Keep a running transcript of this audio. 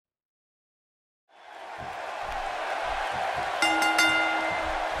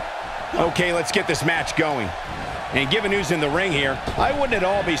Okay, let's get this match going. And given who's in the ring here, I wouldn't at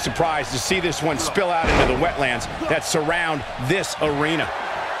all be surprised to see this one spill out into the wetlands that surround this arena.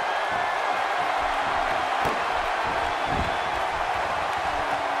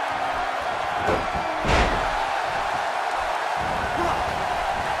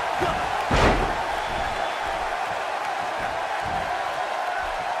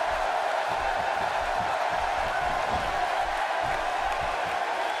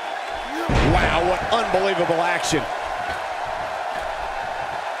 Wow, what unbelievable action.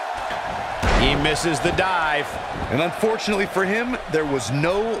 He misses the dive. And unfortunately for him, there was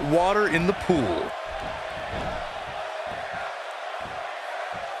no water in the pool.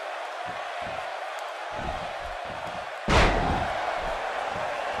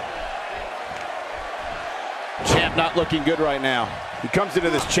 Champ not looking good right now. He comes into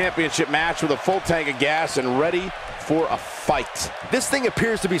this championship match with a full tank of gas and ready for a fight. This thing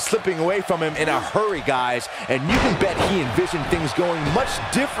appears to be slipping away from him in a hurry, guys, and you can bet he envisioned things going much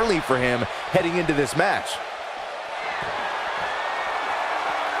differently for him heading into this match.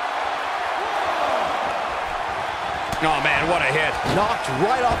 Oh man, what a hit. Knocked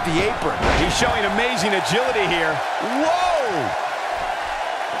right off the apron. He's showing amazing agility here. Whoa!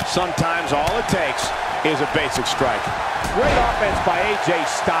 Sometimes all it takes is a basic strike. Great offense by AJ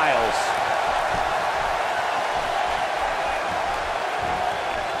Styles.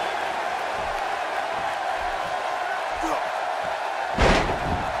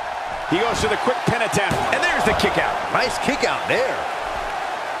 He goes for the quick pin attempt, and there's the kick out. Nice kick out there.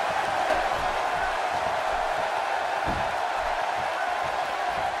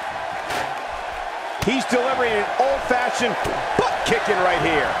 He's delivering an old-fashioned butt kicking right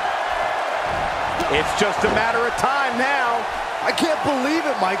here. It's just a matter of time now. I can't believe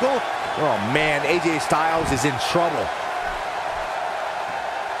it, Michael. Oh, man, AJ Styles is in trouble.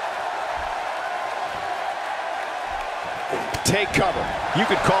 Take cover. You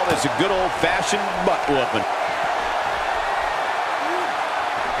could call this a good old-fashioned butt whooping.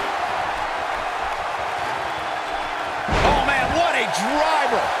 Oh, man, what a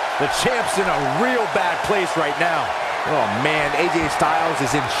driver. The champ's in a real bad place right now. Oh, man, AJ Styles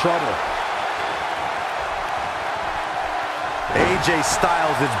is in trouble. AJ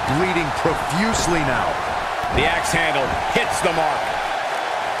Styles is bleeding profusely now. The axe handle hits the mark.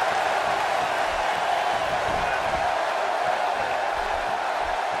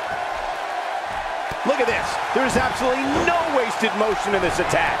 Look at this. There's absolutely no wasted motion in this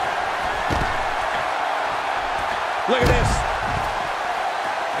attack. Look at this.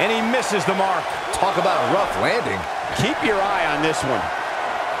 And he misses the mark. Talk about a rough landing. Keep your eye on this one.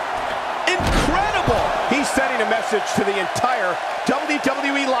 Incredible! He's sending a message to the entire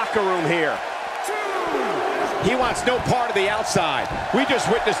WWE locker room here. He wants no part of the outside. We just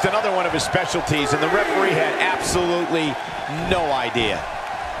witnessed another one of his specialties, and the referee had absolutely no idea.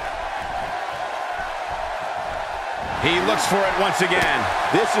 He looks for it once again.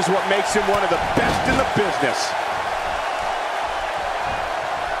 This is what makes him one of the best in the business.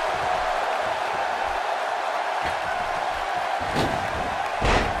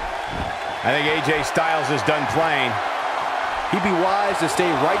 I think AJ Styles is done playing. He'd be wise to stay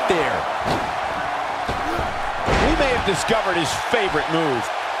right there. We may have discovered his favorite move.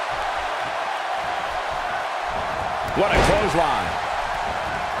 What a clothesline.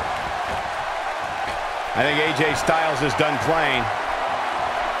 I think AJ Styles is done playing.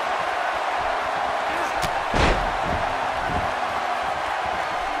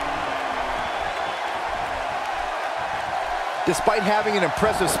 Despite having an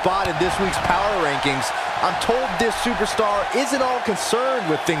impressive spot in this week's power rankings, I'm told this superstar isn't all concerned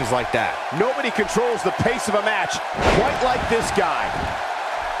with things like that. Nobody controls the pace of a match quite like this guy.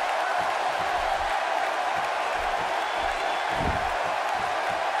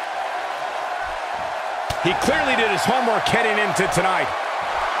 He clearly did his homework heading into tonight.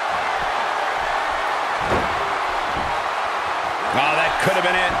 Oh, that could have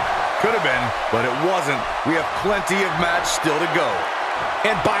been it. Could have been, but it wasn't. We have plenty of match still to go.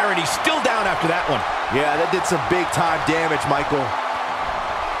 And Byron, he's still down after that one. Yeah, that did some big-time damage, Michael.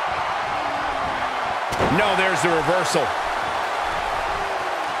 No, there's the reversal.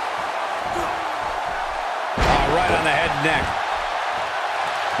 Oh, right on the head and neck.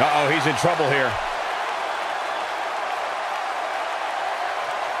 Uh-oh, he's in trouble here.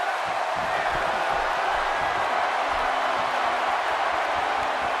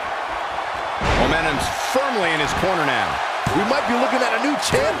 Momentum's firmly in his corner now. We might be looking at a new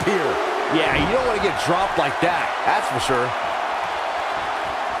champ here. Yeah, you don't want to get dropped like that, that's for sure.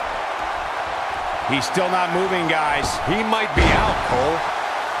 He's still not moving, guys. He might be out, Cole.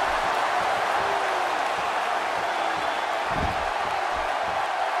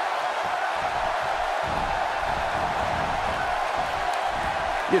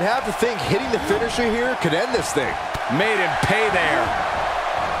 You'd have to think hitting the finisher here could end this thing. Made him pay there.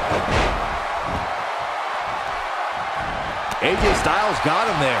 AJ Styles got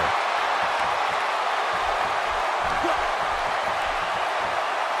him there.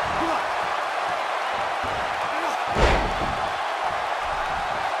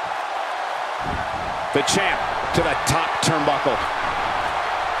 The champ to the top turnbuckle.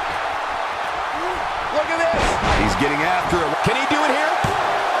 Look at this. He's getting after it. Can he do it here?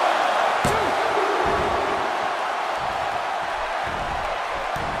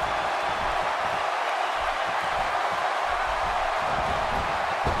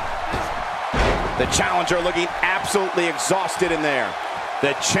 The challenger looking absolutely exhausted in there.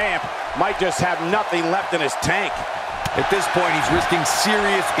 The champ might just have nothing left in his tank. At this point, he's risking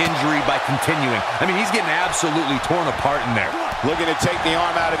serious injury by continuing. I mean, he's getting absolutely torn apart in there. Looking to take the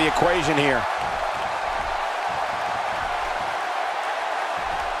arm out of the equation here.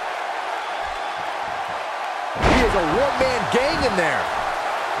 He is a one-man gang in there.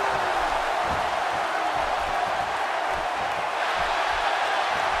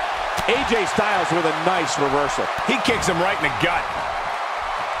 AJ Styles with a nice reversal. He kicks him right in the gut.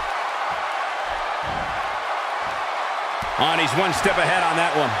 On, he's one step ahead on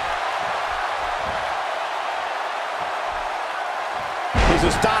that one. His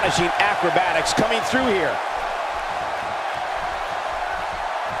astonishing acrobatics coming through here.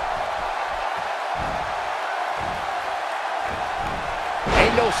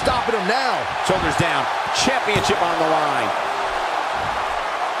 Ain't no stopping him now. Shoulders down. Championship on the line.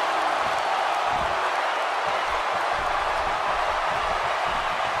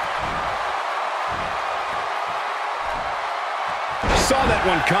 Saw that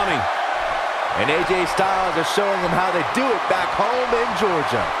one coming. And AJ Styles are showing him how they do it back home in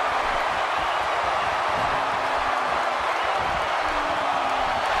Georgia.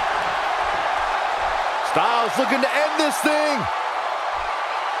 Styles looking to end this thing.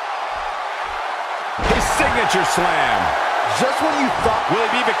 His signature slam. Just when you thought, Will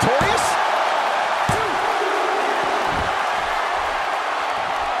he be victorious?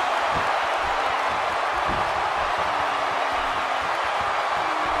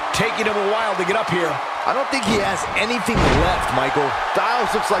 Taking him a while to get up here. I don't think he has anything left, Michael. Styles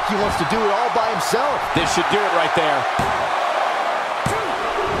looks like he wants to do it all by himself. This should do it right there.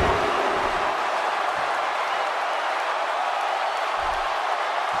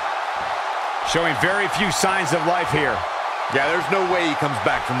 Showing very few signs of life here. Yeah, there's no way he comes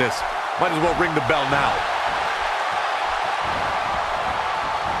back from this. Might as well ring the bell now.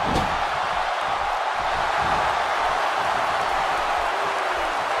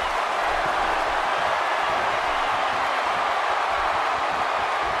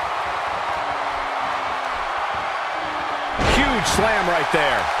 Huge slam right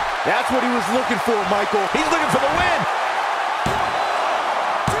there. That's what he was looking for, Michael. He's looking for the win.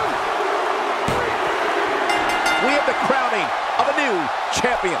 We have the crowning of a new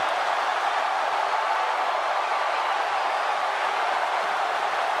champion.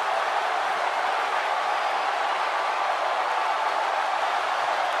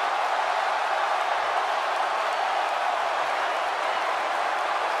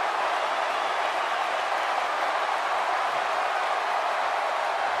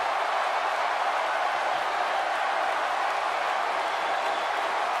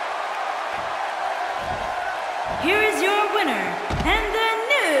 Here is your winner, and the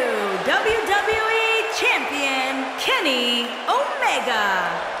new WWE Champion, Kenny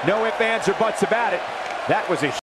Omega. No ifs, ands, or buts about it. That was a